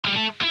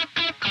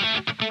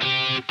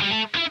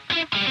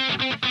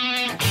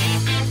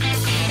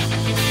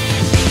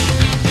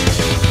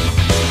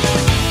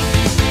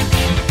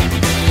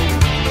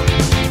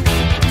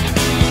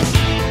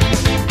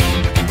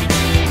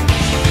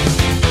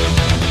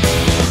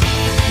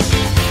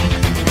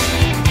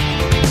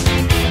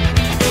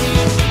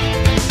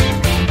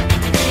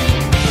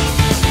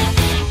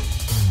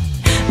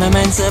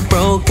sense of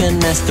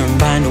brokenness torn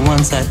by the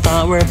ones I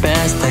thought were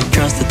best. I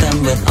trusted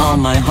them with all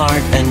my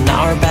heart, and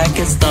now we're back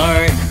at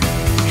start.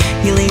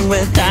 Healing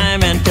with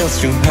time and pills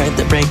through hurt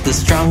that break the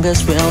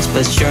strongest wills.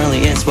 But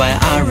surely it's why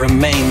I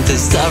remain to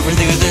suffer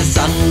through this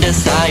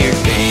undesired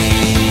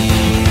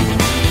pain.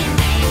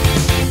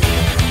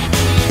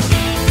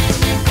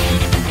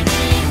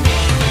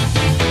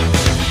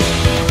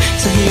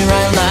 So here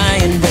I lie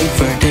and wait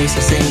for days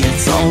to say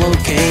it's all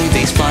okay.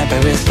 Days fly by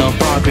with no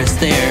progress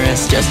there,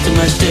 it's just too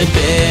much to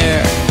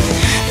bear.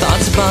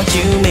 Thoughts about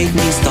you make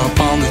me stop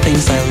all the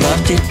things I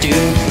love to do.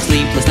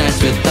 Sleepless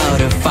nights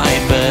without a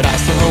fight, but I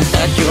still hope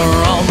that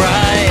you're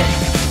alright.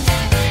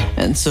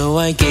 And so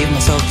I gave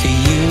myself to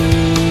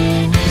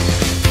you.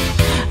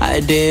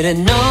 I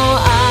didn't know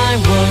I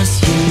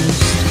was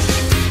used.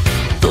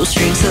 Those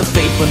strings of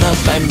fate went up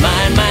by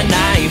my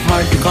naive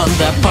heart to cut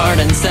that part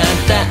and said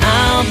that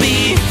I'll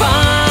be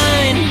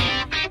fine.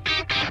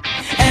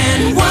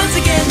 And once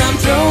again I'm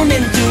thrown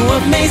into a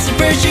maze of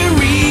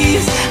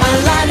perjuries. I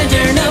lied and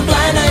turned a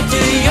blind eye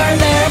to your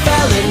lair of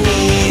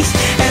felonies.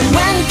 And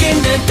when it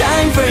came the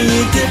time for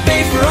you to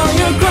pay for all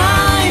your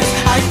crimes,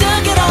 I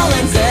took it all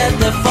and said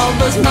the fault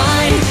was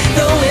mine,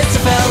 though it's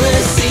a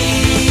fallacy.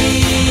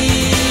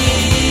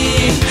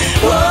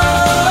 Whoa.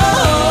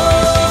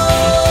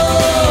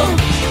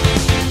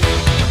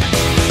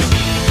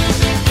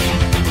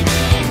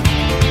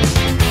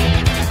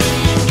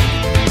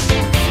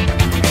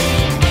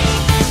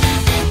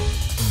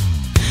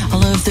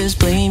 This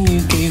blame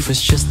you gave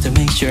was just to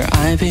make sure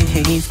I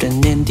behaved,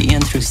 and in the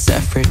end through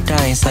separate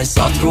eyes I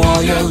saw through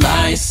all your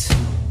lies.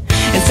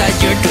 Inside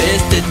your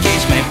twisted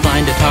cage my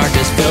blinded heart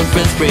is filled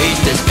with rage.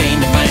 This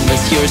pain of mine was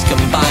yours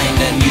combined,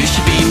 and you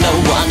should be no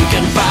one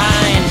can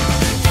find.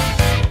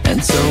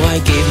 And so I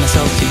gave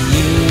myself to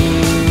you.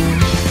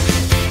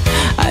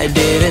 I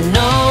didn't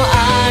know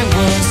I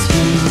was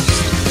used.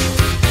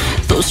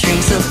 Those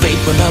strings of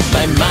fate went up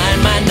by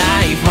my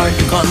naive heart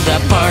to cut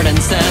that part and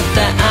said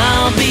that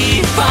I'll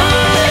be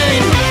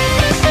fine.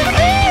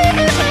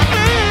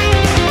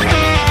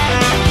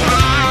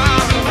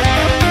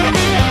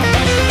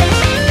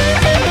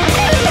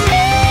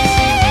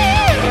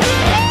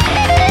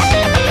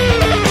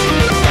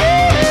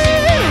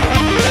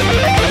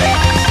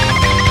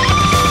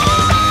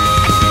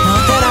 Now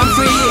that I'm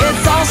free,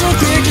 it's also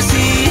clear to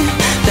see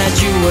that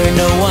you were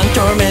no one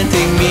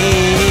tormenting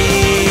me.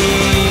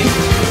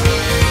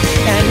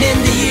 And in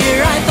the year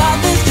I thought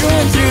this through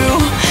and through,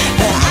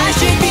 that I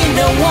should be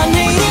the one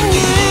hating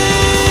you.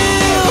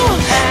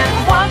 And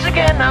once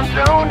again I'm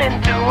thrown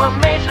into a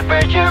maze of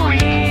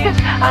perjuries.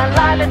 I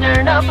lied and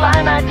turned a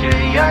blind eye to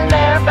your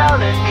lair of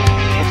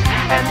felonies.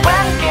 And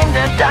when came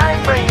the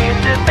time for you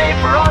to pay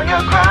for all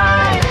your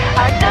crimes,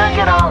 I took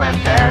it all and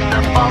said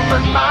the fault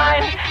was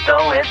mine,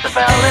 though it's a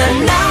fallacy.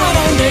 And now I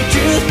know the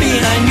truth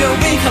behind your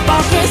weak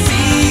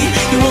hypocrisy.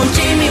 You won't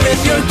shame me with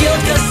your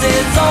guilt, cause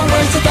it's all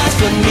words of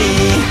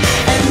blasphemy.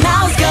 And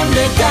now it's come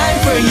the time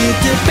for you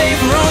to pay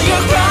for all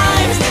your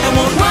crimes, and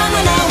won't run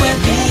when I went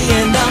me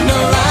and down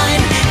the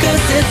line,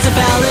 cause it's a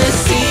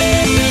fallacy.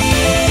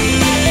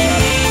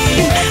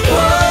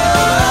 Whoa.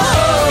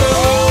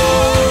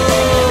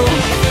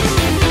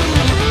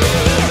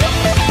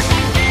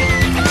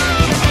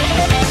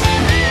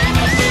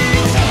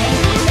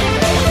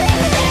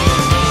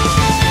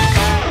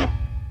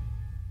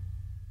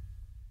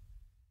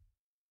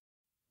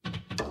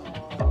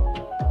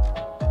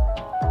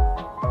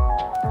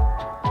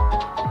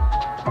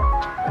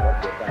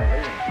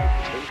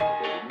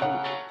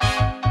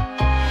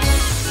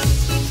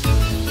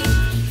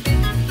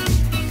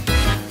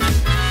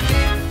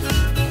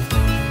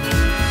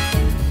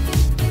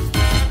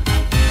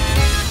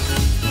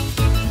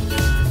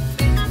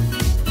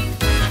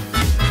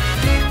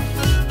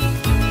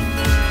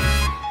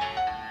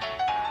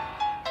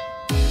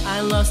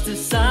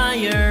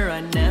 Desire,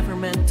 I never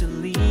meant to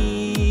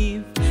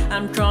leave.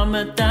 I'm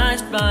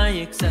traumatized by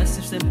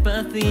excessive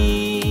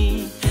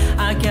sympathy.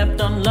 I kept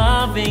on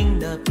loving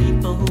the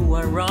people who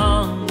are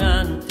wrong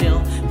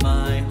until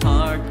my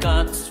heart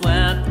got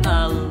swept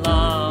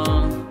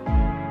along.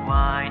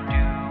 Why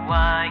do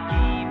I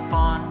keep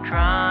on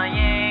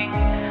trying?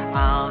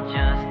 I'll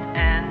just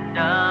end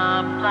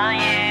up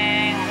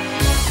lying.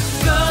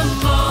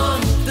 Come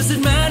on, does it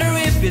matter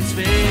if it's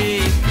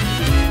fake?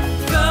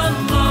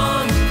 Come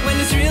on, when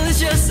it's real it's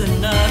just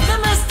another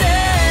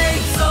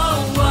mistake. So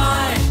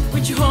why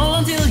would you hold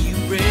on till you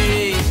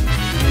break?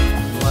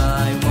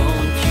 Why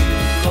won't you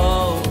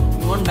go?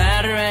 It won't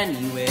matter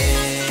anyway.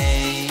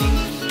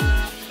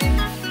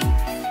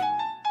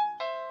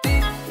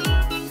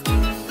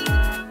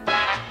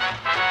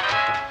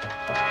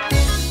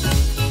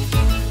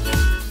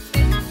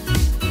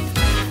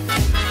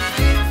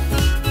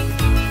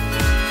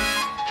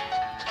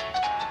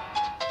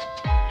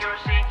 You're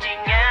seeking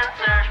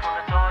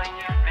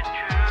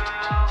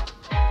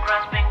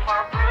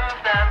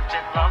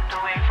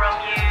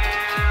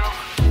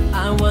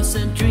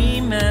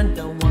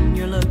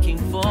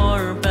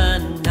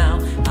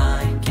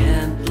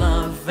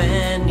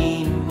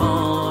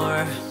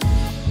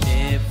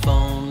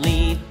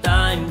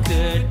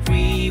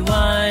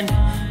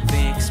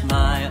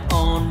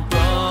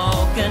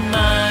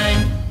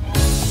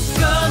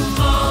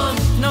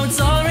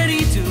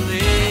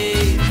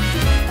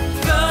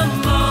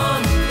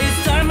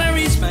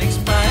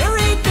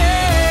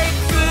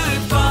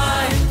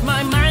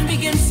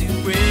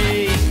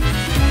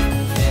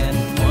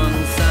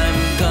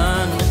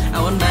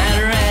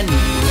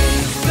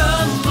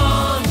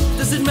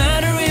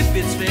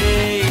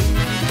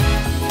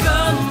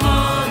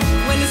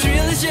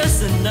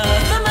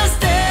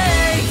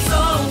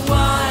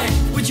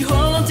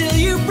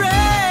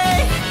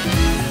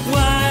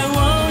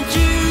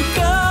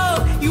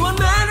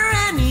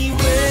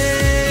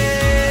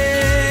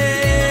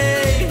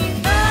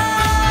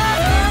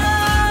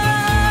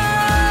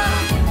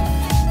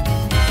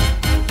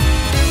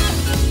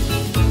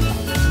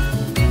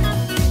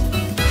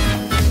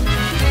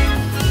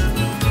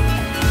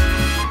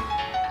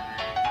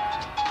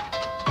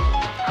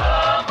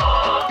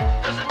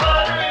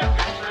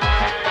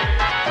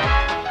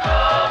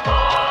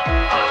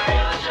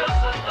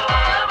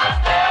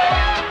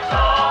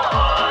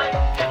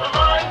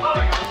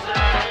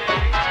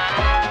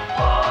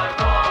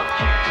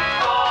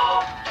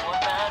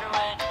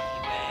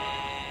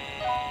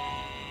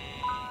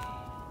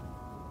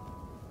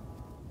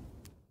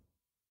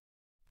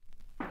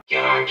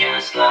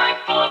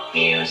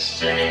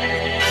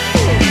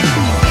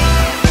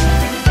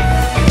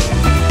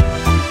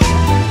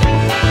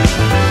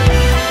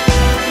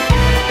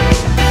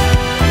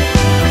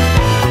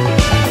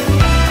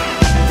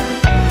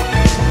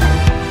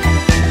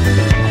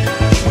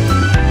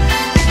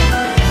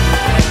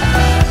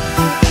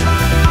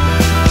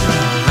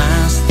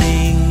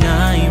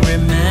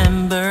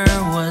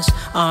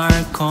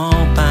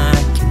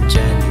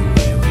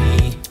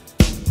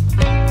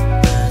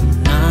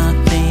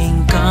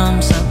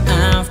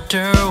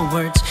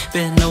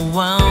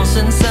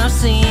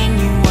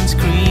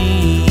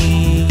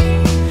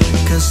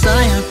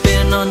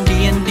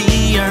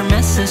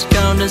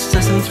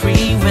season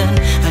 3 when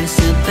I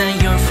said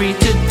that you're free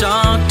to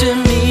talk to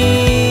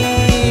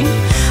me.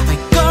 I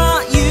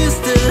got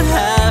used to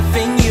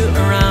having you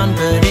around,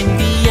 but in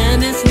the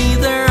end it's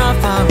neither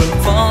of our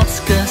faults.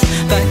 Cause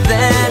back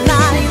then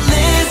I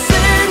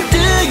listened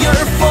to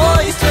your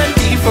voice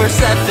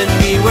 24/7.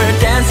 We were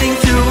dancing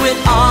through it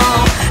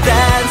all,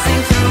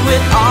 dancing through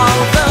it all.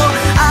 Though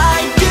I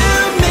do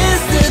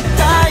miss the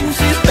times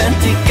we spent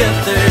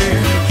together.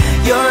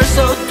 You're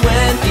so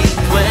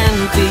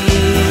 2020.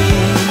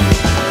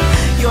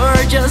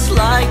 You're just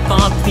like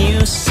pop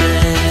music.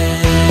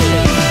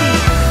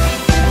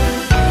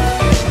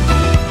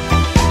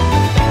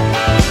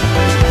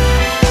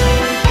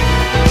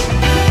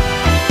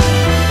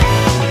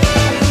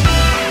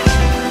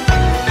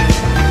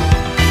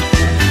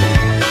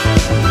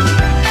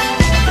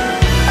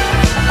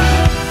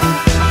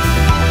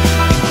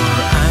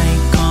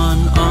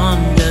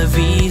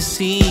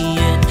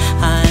 It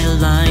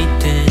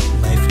highlighted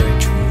my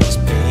virtual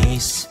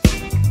space.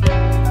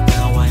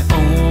 Now I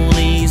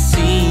only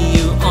see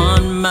you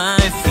on my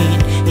feed.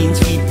 Means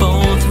we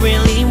both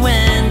really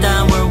went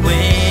our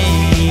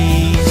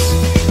ways.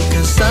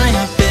 Cause I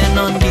have been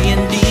on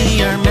D&D.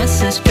 Your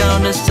message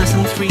count as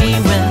season 3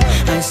 when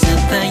I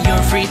said that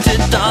you're free to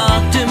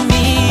talk to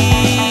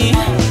me.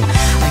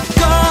 I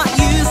got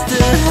used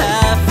to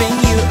having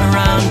you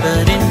around,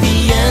 but in the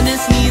end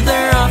it's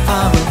neither of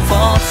our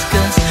faults.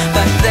 Cause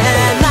back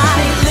then I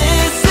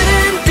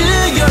listened to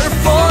your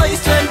voice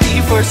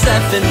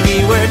 24/7. We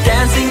were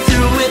dancing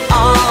through it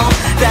all,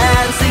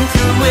 dancing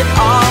through it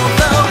all.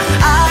 Though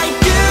I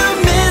do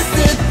miss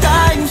the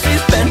times we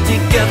spent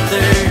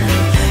together.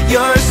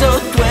 You're so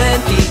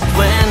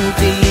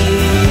 2020.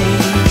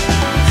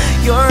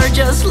 You're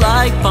just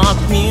like pop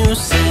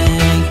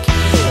music,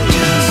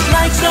 just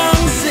like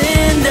songs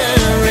in the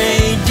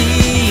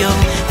radio.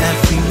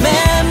 Every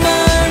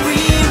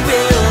memory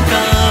will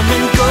come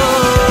and go.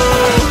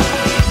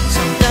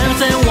 Sometimes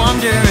I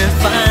wonder if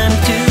I'm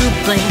to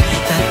blame,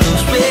 that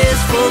those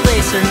wistful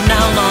days are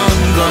now long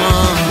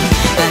gone.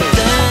 Back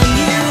then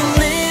you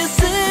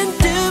listened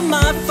to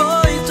my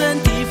voice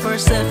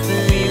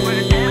 24/7.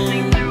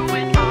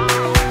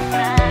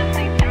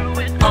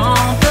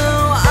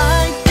 Although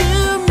I do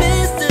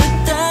miss the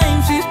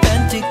times we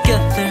spent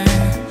together,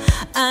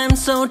 I'm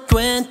so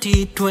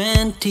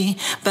 2020.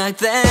 Back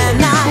then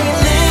I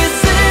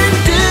listened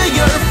to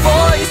your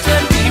voice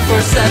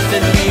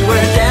 24/7. We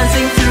were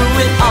dancing through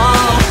it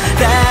all,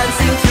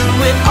 dancing through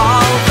it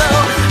all.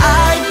 Though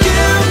I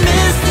do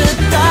miss the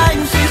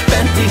times we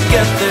spent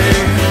together.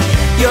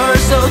 You're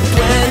so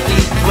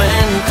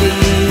 2020.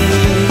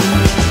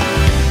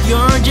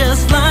 You're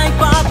just like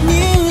pop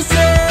music.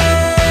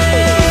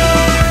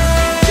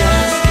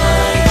 Just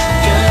like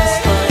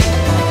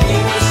pop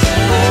music.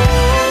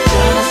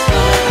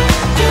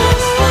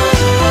 Just like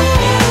pop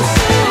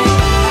music.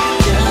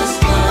 Just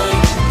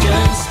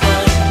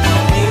like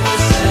pop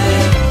music.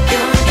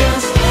 You're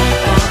just like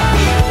pop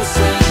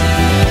music.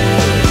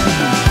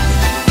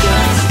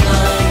 Just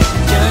like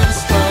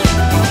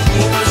pop music. Just like pop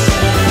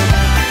music.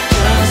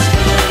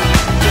 Just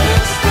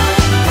like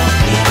pop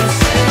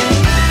music.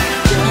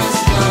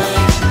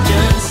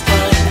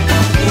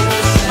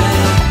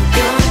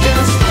 You're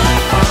just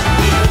like pop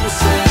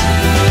music.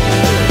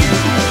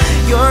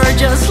 You're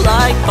just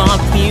like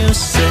pop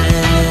music.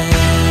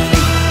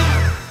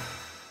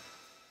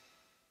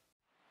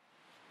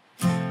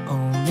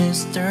 Oh,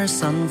 Mr.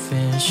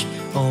 Sunfish,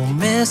 oh,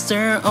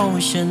 Mr.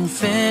 Ocean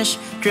Fish,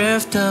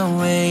 drift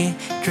away,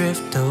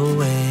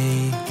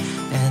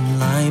 and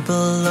lie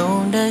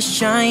below the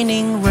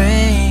shining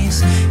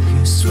rays.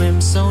 You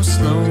swim so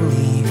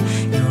slowly,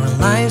 your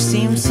life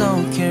seems so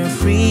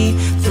carefree,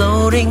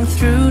 floating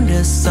through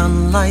the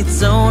sunlight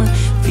zone,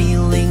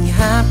 feeling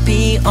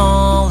happy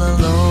all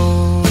alone.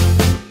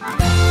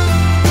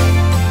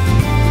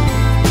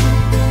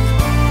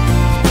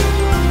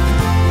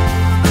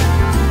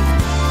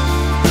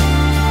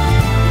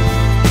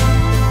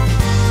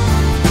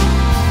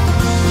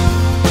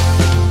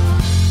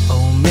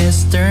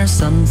 Mr.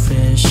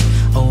 Sunfish,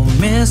 oh,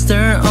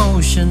 Mr.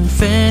 Ocean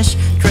Fish,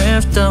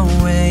 drift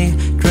away,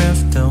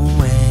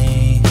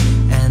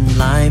 and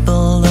lie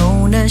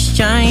below the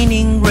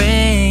shining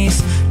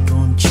rays.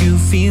 Don't you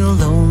feel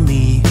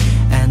lonely,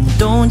 and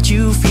don't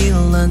you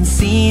feel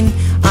unseen?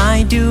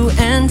 I do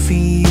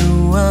envy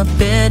you a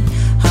bit,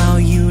 how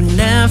you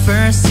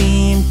never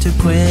seem to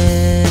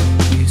quit.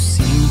 You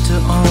seem to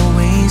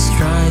always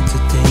try to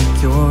take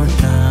your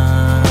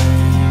time,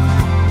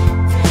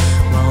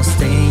 while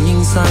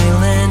staying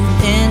silent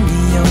in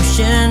the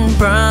ocean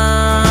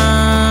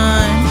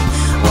brine.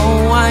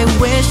 Oh, I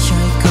wish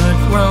I could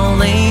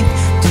relate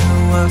to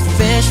a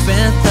fish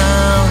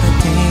without a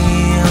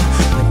tail,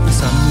 but the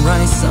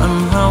sunrise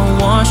somehow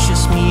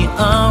washes me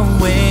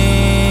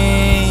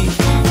away.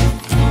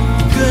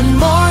 Good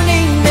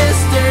morning,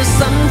 Mr.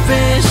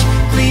 Sunfish,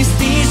 please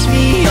teach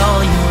me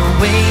all your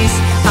ways,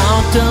 how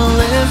to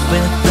live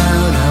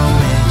without a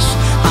wish,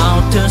 how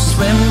to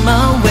swim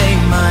away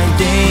my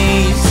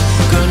days.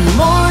 Good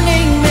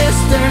morning,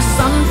 Mr.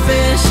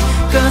 Sunfish,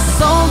 'cause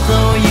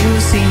although you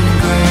seem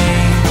gray,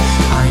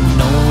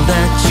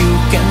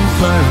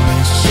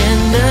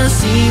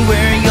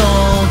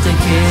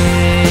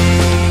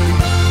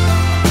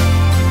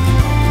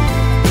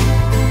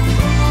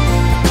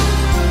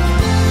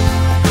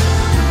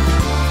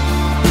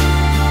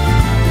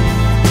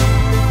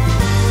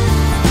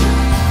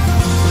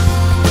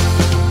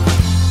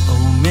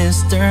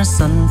 Mr.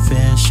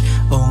 Sunfish,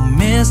 oh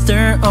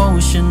Mr.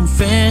 Ocean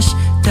Fish,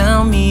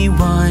 tell me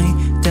why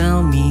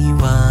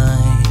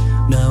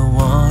the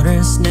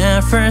waters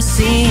never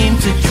seem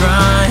to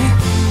dry.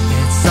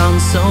 It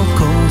sounds so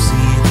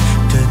cozy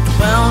to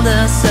dwell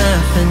the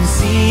seven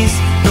seas.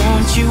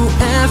 Don't you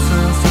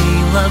ever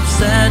feel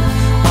upset?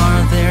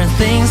 Are there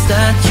things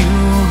that you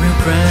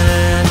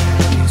regret?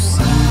 You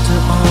seem to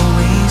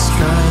always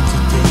try to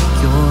take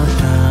your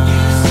time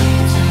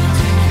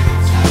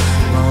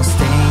while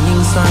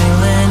staying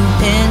silent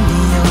in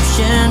the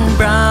ocean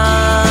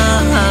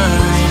brine.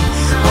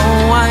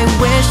 Oh, I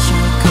wish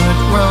I could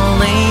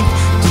relate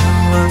to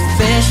a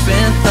fish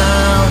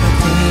without a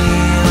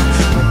tail,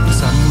 but the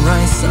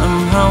sunrise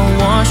somehow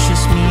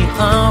washes me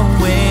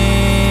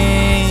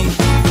away.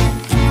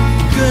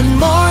 Good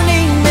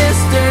morning,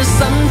 Mr.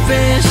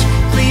 Sunfish,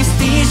 please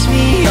teach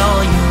me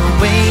all your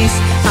ways.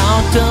 How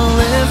to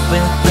live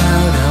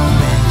without a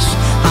wish,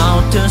 how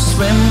to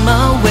swim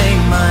away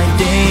my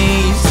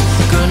days.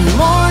 Good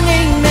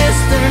morning,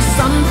 Mr.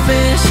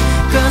 Sunfish,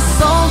 'cause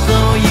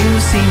although you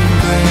seem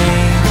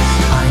gray,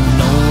 I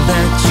know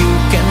that you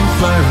can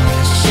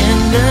flourish in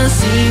the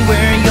sea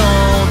where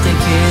you'll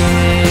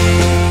decay.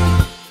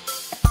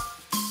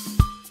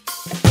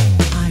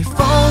 I've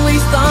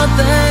always thought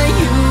that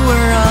you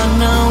were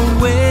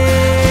unaware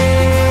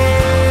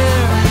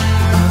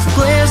of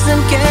cliffs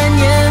and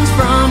canyons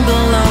from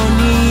below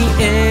the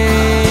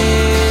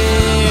air.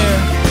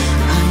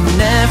 I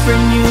never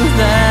knew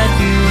that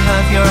you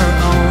have your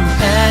own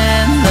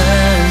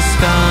endless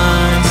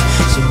skies.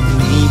 So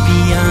maybe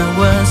I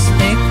was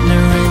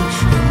ignorant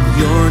and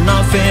you're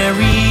not very